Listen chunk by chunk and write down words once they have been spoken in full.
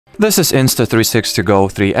This is Insta360 GO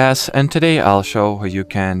 3S, and today I'll show how you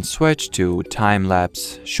can switch to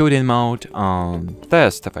time-lapse shooting mode on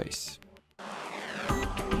this device.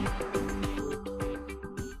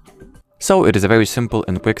 So it is a very simple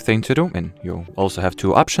and quick thing to do, and you also have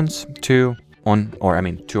two options two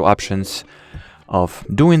options of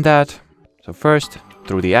doing that. So first,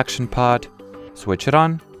 through the action pod, switch it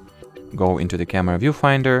on, go into the camera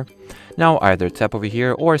viewfinder. Now either tap over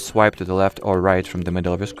here or swipe to the left or right from the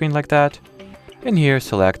middle of your screen like that, and here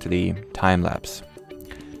select the time-lapse.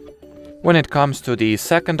 When it comes to the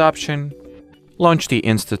second option, launch the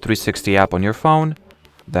Insta360 app on your phone,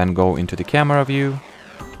 then go into the camera view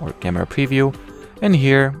or camera preview, and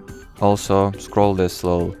here also scroll this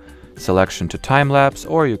little selection to time-lapse,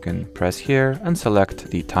 or you can press here and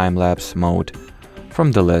select the time-lapse mode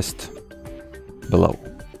from the list below.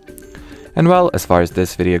 And well, as far as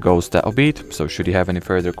this video goes, that'll be it. So should you have any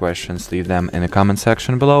further questions, leave them in the comment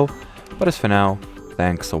section below. But as for now,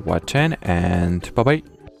 thanks for watching and bye bye.